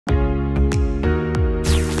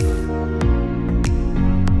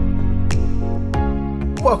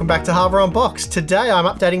Welcome back to Hardware Unboxed. Today I'm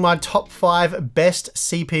updating my top 5 best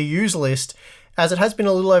CPUs list, as it has been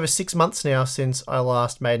a little over 6 months now since I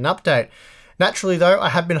last made an update. Naturally though, I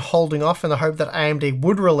have been holding off in the hope that AMD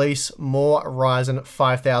would release more Ryzen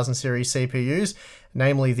 5000 series CPUs,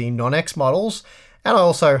 namely the non-X models, and I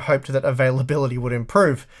also hoped that availability would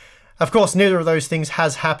improve. Of course, neither of those things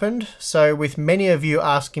has happened, so with many of you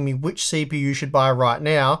asking me which CPU you should buy right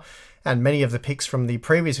now, and many of the picks from the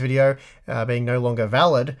previous video being no longer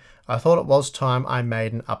valid, I thought it was time I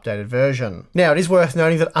made an updated version. Now, it is worth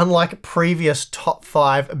noting that unlike previous top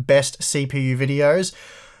 5 best CPU videos,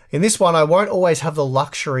 in this one I won't always have the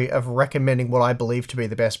luxury of recommending what I believe to be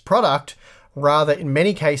the best product. Rather, in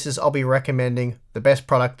many cases, I'll be recommending the best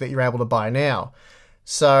product that you're able to buy now.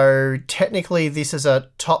 So technically, this is a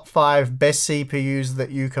top 5 best CPUs that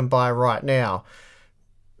you can buy right now.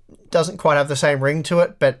 Doesn't quite have the same ring to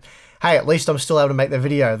it, but hey, at least I'm still able to make the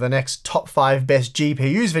video. The next top 5 best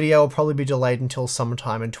GPUs video will probably be delayed until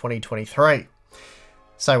sometime in 2023.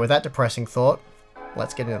 So with that depressing thought,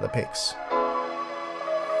 let's get into the picks.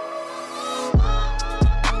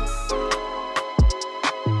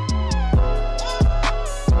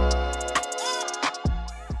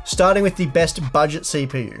 Starting with the best budget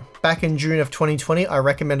CPU. Back in June of 2020, I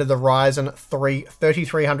recommended the Ryzen 3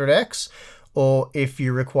 3300X, or if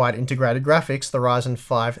you required integrated graphics, the Ryzen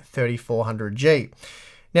 5 3400G.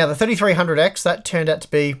 Now the 3300X, that turned out to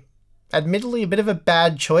be admittedly a bit of a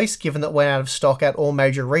bad choice given that it went out of stock at all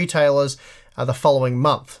major retailers the following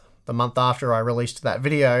month, the month after I released that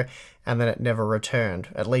video, and then it never returned,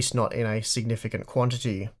 at least not in a significant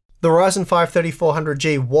quantity. The Ryzen 5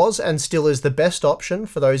 3400G was and still is the best option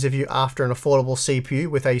for those of you after an affordable CPU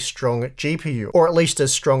with a strong GPU, or at least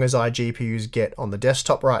as strong as iGPUs get on the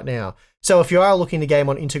desktop right now. So if you are looking to game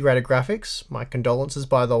on integrated graphics, my condolences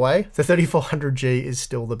by the way, the 3400G is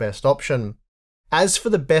still the best option. As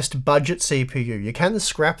for the best budget CPU, you can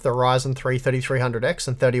scrap the Ryzen 3 3300X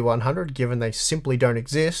and 3100 given they simply don't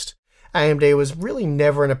exist. AMD was really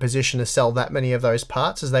never in a position to sell that many of those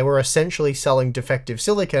parts, as they were essentially selling defective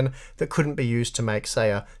silicon that couldn't be used to make,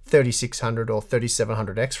 say, a 3600 or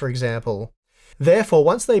 3700X, for example. Therefore,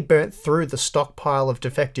 once they burnt through the stockpile of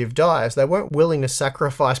defective dies, they weren't willing to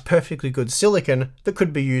sacrifice perfectly good silicon that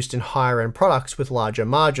could be used in higher-end products with larger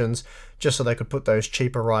margins, just so they could put those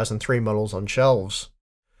cheaper Ryzen 3 models on shelves.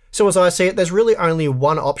 So as I see it, there's really only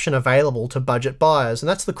one option available to budget buyers, and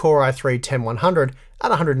that's the Core i3 10100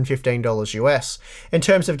 at $115 US. In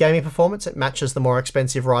terms of gaming performance, it matches the more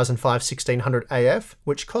expensive Ryzen 5 1600AF,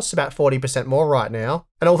 which costs about 40% more right now.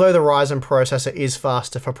 And although the Ryzen processor is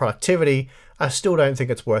faster for productivity, I still don't think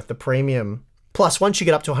it's worth the premium. Plus, once you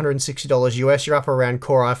get up to $160 US, you're up around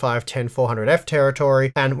Core i5 10400F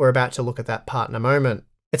territory, and we're about to look at that part in a moment.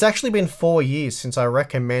 It's actually been 4 years since I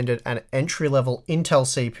recommended an entry-level Intel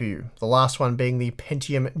CPU, the last one being the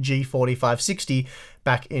Pentium G4560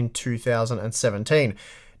 back in 2017.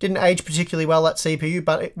 Didn't age particularly well, that CPU,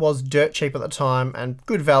 but it was dirt cheap at the time and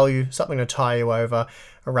good value, something to tie you over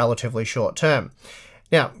a relatively short term.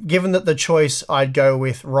 Now, given that the choice I'd go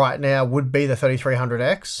with right now would be the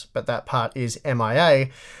 3300X, but that part is MIA,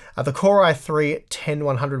 the Core i3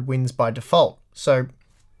 10100 wins by default. So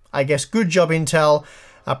I guess good job Intel.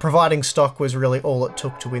 Providing stock was really all it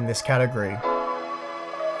took to win this category.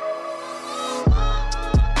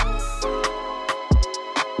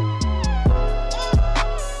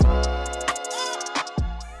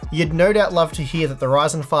 You'd no doubt love to hear that the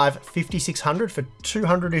Ryzen 5 5600 for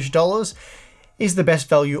 $200-ish is the best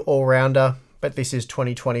value all-rounder, but this is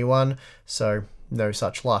 2021, so no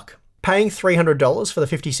such luck. Paying $300 for the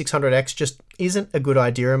 5600X just isn't a good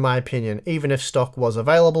idea in my opinion, even if stock was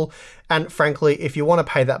available, and frankly, if you want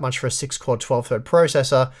to pay that much for a 6-core 12-thread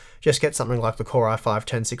processor, just get something like the Core i5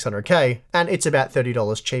 10600K, and it's about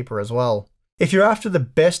 $30 cheaper as well. If you're after the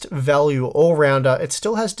best value all-rounder, it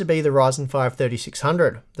still has to be the Ryzen 5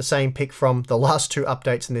 3600, the same pick from the last 2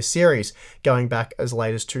 updates in this series, going back as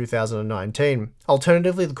late as 2019.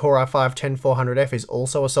 Alternatively, the Core i5 10400F is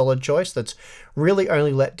also a solid choice that's really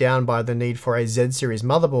only let down by the need for a Z-series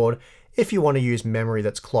motherboard if you want to use memory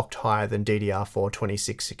that's clocked higher than DDR4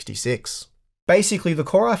 2666. Basically, the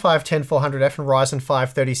Core i5 10400F and Ryzen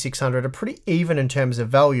 5 3600 are pretty even in terms of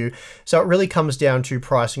value, so it really comes down to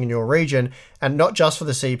pricing in your region, and not just for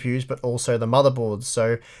the CPUs, but also the motherboards,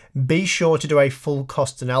 so be sure to do a full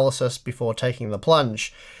cost analysis before taking the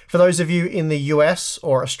plunge. For those of you in the US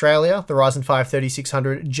or Australia, the Ryzen 5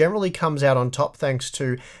 3600 generally comes out on top thanks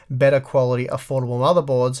to better quality, affordable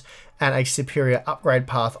motherboards, and a superior upgrade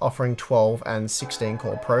path offering 12 and 16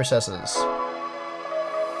 core processors.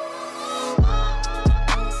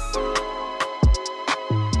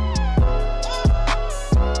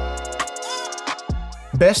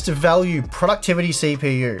 Best value productivity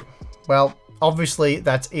CPU. Well, obviously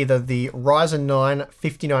that's either the Ryzen 9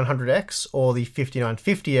 5900X or the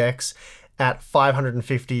 5950X at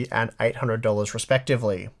 $550 and $800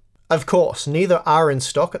 respectively. Of course, neither are in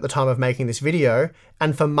stock at the time of making this video,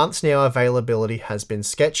 and for months now availability has been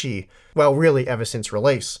sketchy. Well, really ever since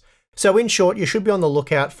release. So in short, you should be on the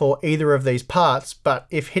lookout for either of these parts, but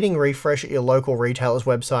if hitting refresh at your local retailer's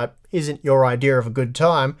website isn't your idea of a good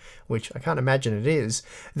time, which I can't imagine it is,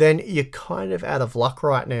 then you're kind of out of luck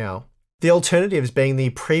right now. The alternatives being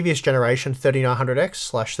the previous generation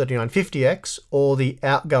 3900X/3950X or the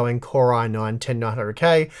outgoing Core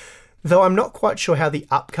i9-10900K, though I'm not quite sure how the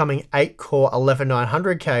upcoming 8-core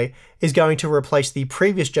 11900K is going to replace the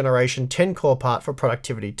previous generation 10-core part for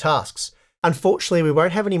productivity tasks. Unfortunately, we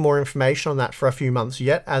won't have any more information on that for a few months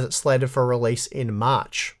yet, as it's slated for release in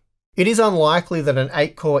March. It is unlikely that an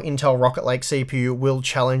 8-core Intel Rocket Lake CPU will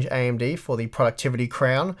challenge AMD for the productivity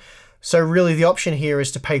crown, so really the option here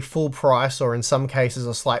is to pay full price, or in some cases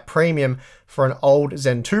a slight premium, for an old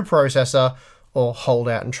Zen 2 processor, or hold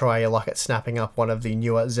out and try your luck at snapping up one of the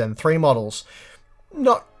newer Zen 3 models.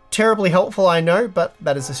 Not terribly helpful, I know, but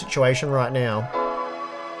that is the situation right now.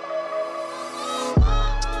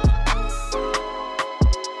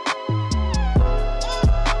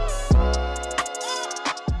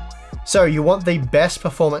 So you want the best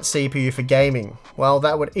performance CPU for gaming? Well,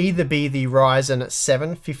 that would either be the Ryzen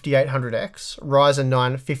 7 5800X, Ryzen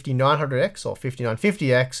 9 5900X or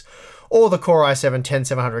 5950X, or the Core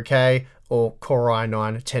i7-10700K or Core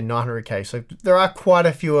i9-10900K. So there are quite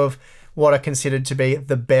a few of what are considered to be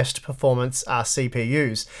the best performance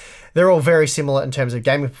CPUs. They're all very similar in terms of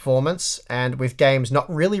gaming performance, and with games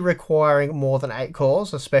not really requiring more than 8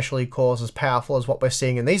 cores, especially cores as powerful as what we're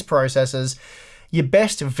seeing in these processors, your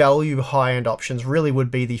best value high-end options really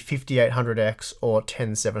would be the 5800X or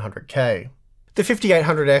 10700K. The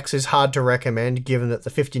 5800X is hard to recommend given that the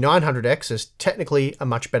 5900X is technically a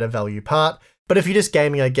much better value part, but if you're just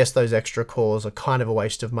gaming, I guess those extra cores are kind of a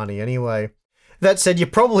waste of money anyway. That said, you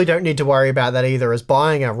probably don't need to worry about that either, as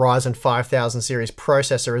buying a Ryzen 5000 series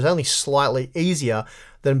processor is only slightly easier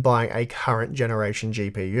than buying a current generation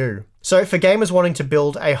GPU. So for gamers wanting to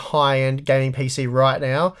build a high-end gaming PC right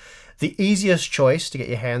now, the easiest choice to get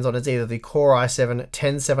your hands on is either the Core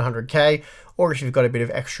i7-10700K, or if you've got a bit of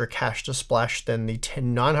extra cash to splash, then the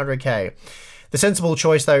 10900K. The sensible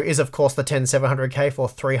choice though is of course the 10700K for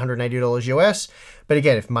 $380 US, but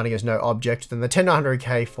again, if money is no object, then the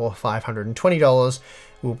 10900K for $520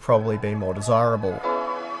 will probably be more desirable.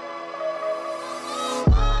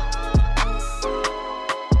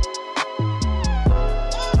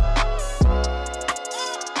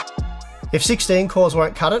 If 16 cores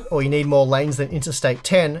won't cut it, or you need more lanes than Interstate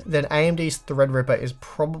 10, then AMD's Threadripper is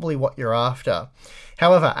probably what you're after.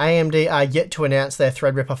 However, AMD are yet to announce their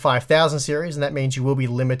Threadripper 5000 series, and that means you will be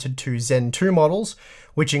limited to Zen 2 models,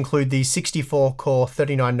 which include the 64-core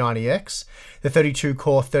 3990X, the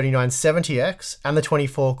 32-core 3970X, and the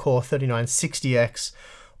 24-core 3960X,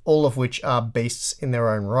 all of which are beasts in their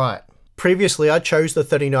own right. Previously, I chose the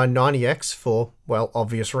 3990X for, well,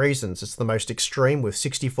 obvious reasons. It's the most extreme with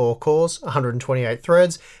 64 cores, 128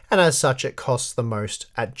 threads, and as such it costs the most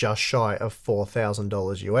at just shy of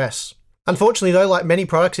 $4,000 US. Unfortunately though, like many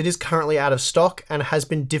products, it is currently out of stock and has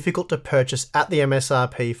been difficult to purchase at the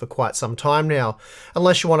MSRP for quite some time now.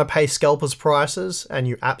 Unless you want to pay scalpers prices, and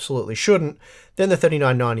you absolutely shouldn't, then the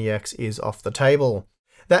 3990X is off the table.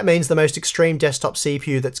 That means the most extreme desktop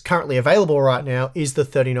CPU that's currently available right now is the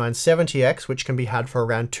 3970X, which can be had for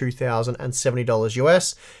around $2,070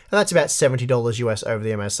 US, and that's about $70 US over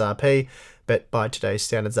the MSRP, but by today's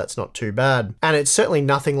standards that's not too bad. And it's certainly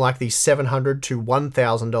nothing like the $700 to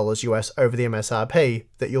 $1,000 US over the MSRP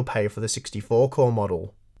that you'll pay for the 64-core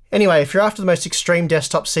model. Anyway, if you're after the most extreme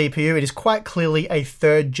desktop CPU, it is quite clearly a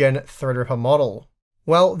 3rd gen Threadripper model.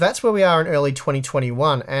 Well, that's where we are in early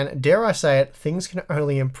 2021, and dare I say it, things can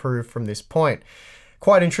only improve from this point.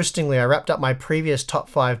 Quite interestingly, I wrapped up my previous top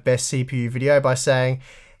 5 best CPU video by saying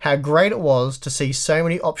how great it was to see so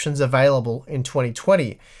many options available in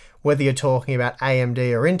 2020. Whether you're talking about AMD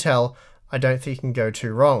or Intel, I don't think you can go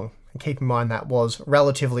too wrong. And keep in mind that was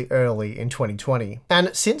relatively early in 2020. And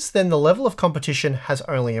since then, the level of competition has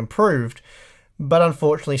only improved, but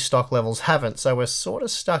unfortunately stock levels haven't, so we're sort of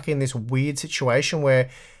stuck in this weird situation where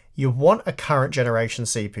you want a current generation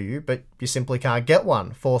CPU, but you simply can't get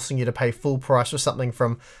one, forcing you to pay full price for something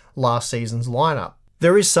from last season's lineup.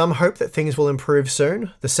 There is some hope that things will improve soon.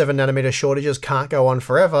 The 7nm shortages can't go on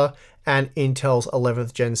forever, and Intel's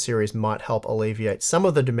 11th gen series might help alleviate some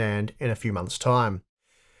of the demand in a few months' time.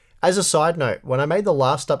 As a side note, when I made the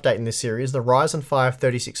last update in this series, the Ryzen 5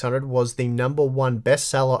 3600 was the #1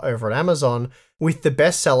 bestseller over at Amazon, with the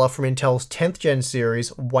bestseller from Intel's 10th gen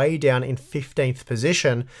series way down in 15th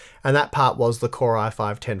position, and that part was the Core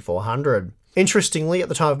i5-10400. Interestingly, at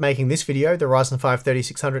the time of making this video, the Ryzen 5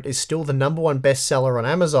 3600 is still the #1 bestseller on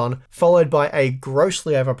Amazon, followed by a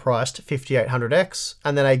grossly overpriced 5800X,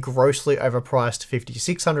 and then a grossly overpriced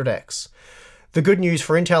 5600X. The good news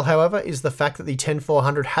for Intel, however, is the fact that the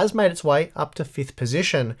 10400 has made its way up to 5th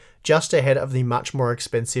position, just ahead of the much more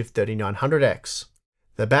expensive 3900X.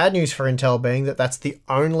 The bad news for Intel being that that's the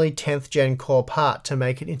only 10th gen core part to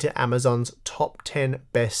make it into Amazon's top 10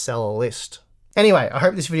 bestseller list. Anyway, I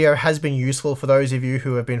hope this video has been useful for those of you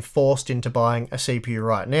who have been forced into buying a CPU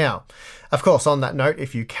right now. Of course, on that note,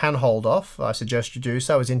 if you can hold off, I suggest you do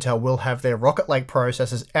so, as Intel will have their Rocket Lake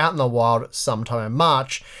processors out in the wild sometime in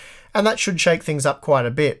March, and that should shake things up quite a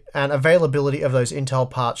bit, and availability of those Intel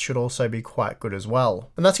parts should also be quite good as well.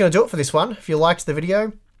 And that's going to do it for this one. If you liked the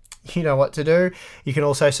video, you know what to do. You can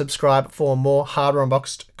also subscribe for more Hardware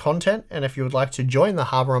Unboxed content, and if you would like to join the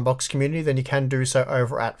Hardware Unboxed community, then you can do so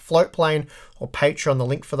over at Floatplane or Patreon. The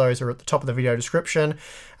link for those are at the top of the video description,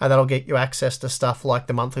 and that'll get you access to stuff like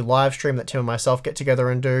the monthly live stream that Tim and myself get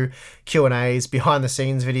together and do, Q&As, behind the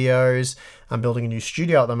scenes videos. I'm building a new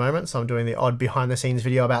studio at the moment, so I'm doing the odd behind the scenes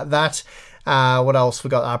video about that. What else?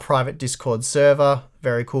 We've got our private Discord server,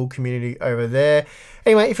 very cool community over there.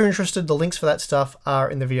 Anyway, if you're interested, the links for that stuff are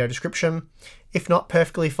in the video description. If not,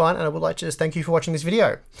 perfectly fine, and I would like to just thank you for watching this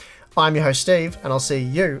video. I'm your host, Steve, and I'll see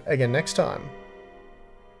you again next time.